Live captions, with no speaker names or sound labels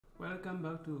Welcome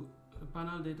back to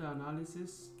panel data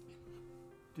analysis.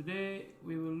 Today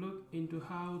we will look into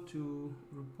how to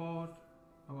report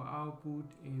our output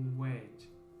in Word.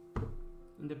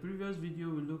 In the previous video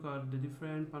we looked at the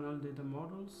different panel data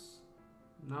models.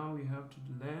 Now we have to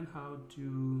learn how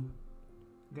to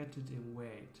get it in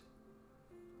Word.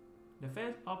 The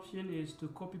first option is to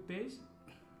copy paste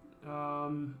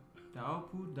the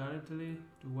output directly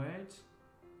to Word,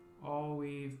 or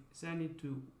we send it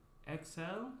to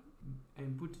Excel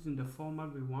and put it in the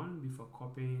format we want before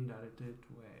copying directly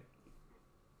to Word.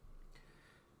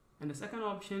 And the second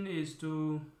option is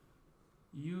to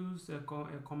use a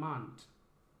command,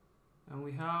 and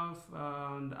we have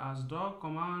the asdoc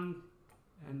command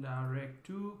and the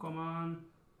rec2 command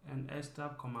and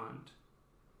stab command.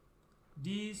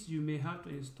 These you may have to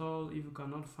install if you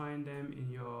cannot find them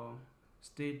in your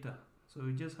Stata, so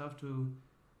you just have to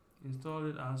install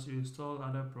it as you install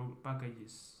other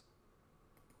packages.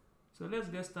 So let's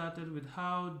get started with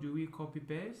how do we copy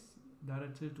paste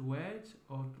directly to Word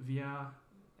or via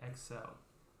Excel.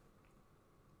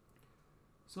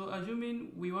 So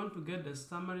assuming we want to get the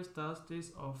summary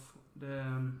statistics of the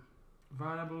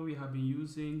variable we have been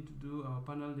using to do our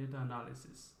panel data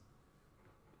analysis.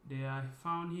 They are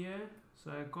found here, so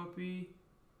I copy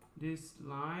this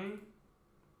line.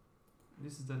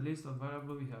 This is the list of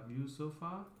variables we have used so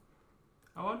far.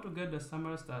 I want to get the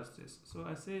summary statistics, so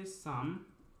I say sum,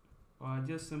 or I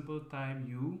just simple type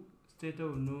U. Stata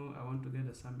will know I want to get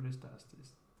the summary statistics.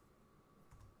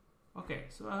 Okay,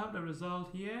 so I have the result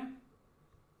here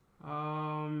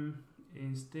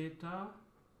in Stata,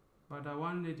 but I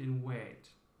want it in Word,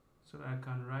 so I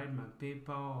can write my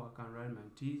paper or I can write my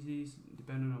thesis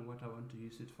depending on what I want to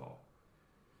use it for.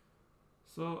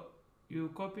 So you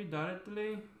copy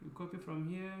directly, you copy from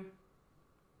here,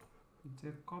 you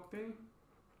take copy.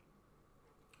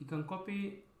 You can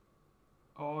copy,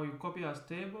 or you copy as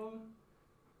table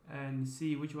and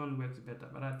see which one works better,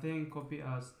 but I think copy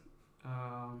as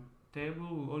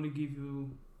table will only give you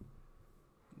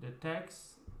the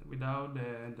text without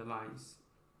the lines.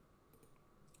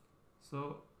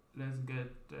 So let's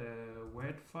get a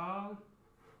Word file.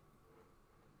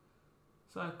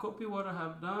 So I copy what I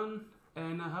have done,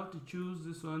 and I have to choose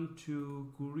this one to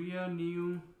Courier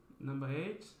new number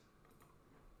 8.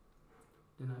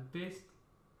 Then I paste.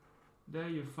 There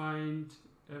you find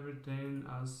everything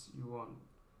as you want,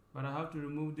 but I have to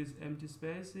remove these empty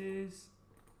spaces,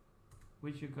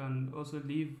 which you can also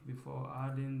leave before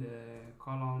adding the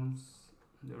columns,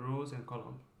 the rows and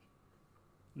columns.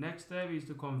 Next step is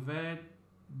to convert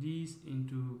these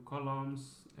into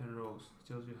columns and rows.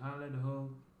 So you highlight the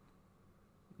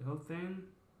whole thing,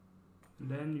 and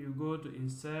then you go to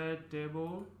insert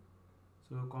table,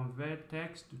 so convert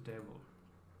text to table.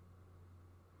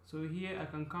 So here I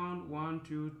can count 1,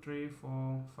 2, 3,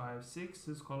 4, 5,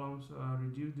 6 columns. So I'll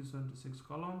reduce this one to 6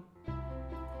 columns. Okay,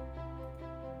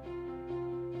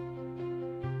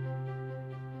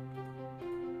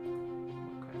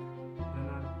 then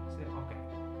I say okay.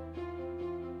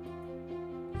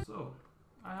 So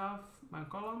I have my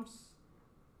columns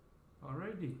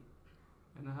already,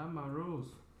 and I have my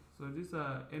rows. So these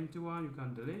are empty one, you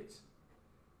can delete.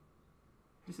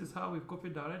 This is how we copy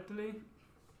directly.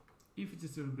 If it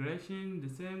is a regression, the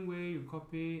same way you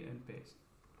copy and paste.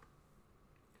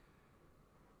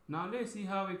 Now let's see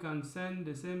how we can send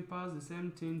the same pass, the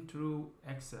same thing through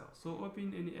Excel. So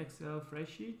open any Excel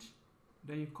spreadsheet,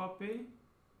 then you copy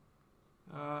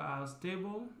as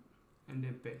table and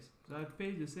then paste. So I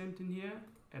paste the same thing here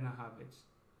and I have it.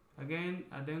 Again,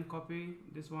 I then copy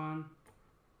this one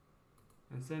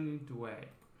and send it to Word.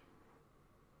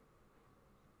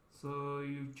 So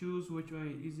you choose which one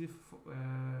is easy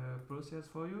process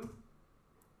for you.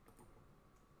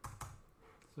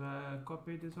 So I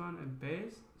copy this one and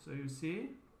paste. So you see,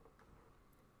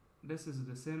 this is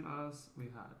the same as we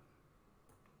had.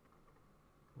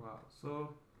 Wow,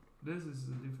 so this is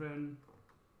a different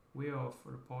way of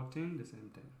reporting the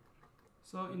same thing.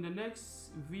 So in the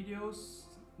next videos,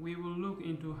 we will look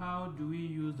into how do we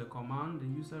use the command, the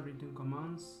user written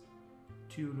commands,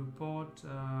 to report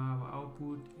our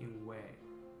output in Word.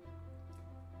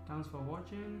 Thanks for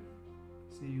watching.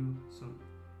 See you soon.